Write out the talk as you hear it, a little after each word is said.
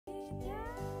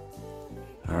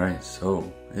Alright,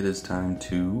 so it is time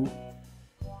to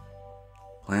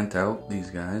plant out these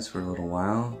guys for a little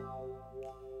while.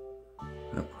 I'm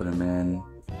going to put them in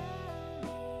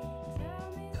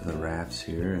to the rafts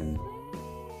here and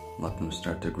let them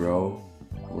start to grow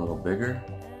a little bigger.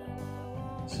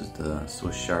 This is the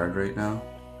Swiss chard right now.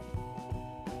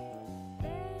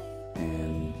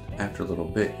 And after a little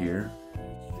bit here,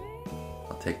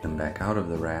 I'll take them back out of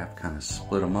the raft, kind of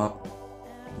split them up.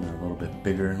 They're a little bit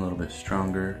bigger, a little bit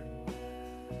stronger,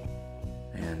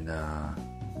 and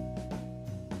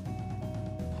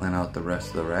plant out the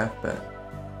rest of the raft bed.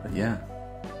 But yeah,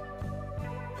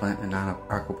 planting in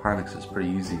aquaponics is pretty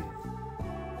easy.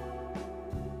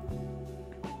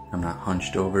 I'm not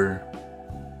hunched over.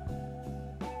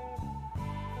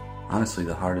 Honestly,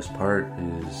 the hardest part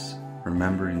is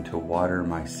remembering to water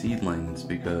my seedlings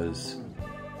because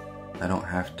I don't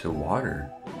have to water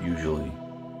usually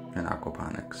in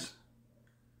aquaponics.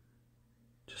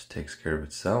 Just takes care of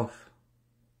itself.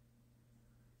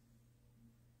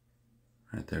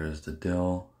 Right there is the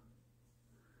dill.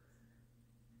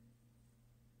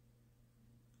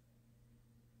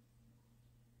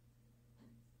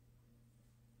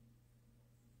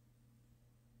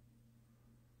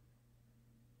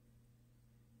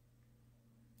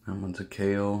 That one's a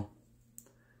kale.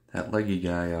 That leggy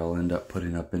guy I'll end up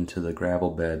putting up into the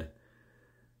gravel bed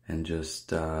and just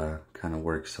kind of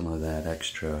work some of that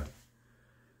extra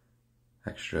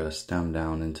stem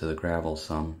down into the gravel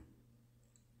some.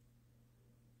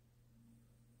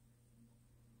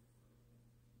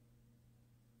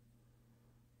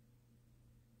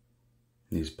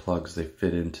 These plugs, they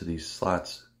fit into these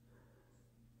slots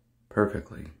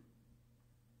perfectly.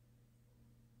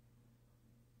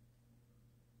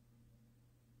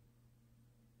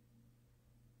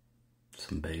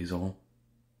 Some basil.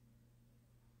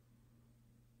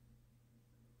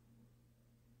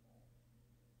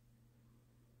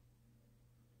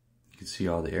 You can see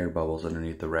all the air bubbles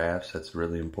underneath the rafts. That's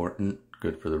really important.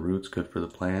 Good for the roots, good for the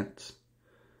plants.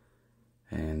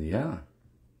 And yeah,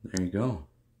 there you go.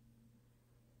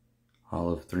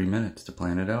 All of 3 minutes to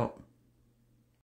plant it out.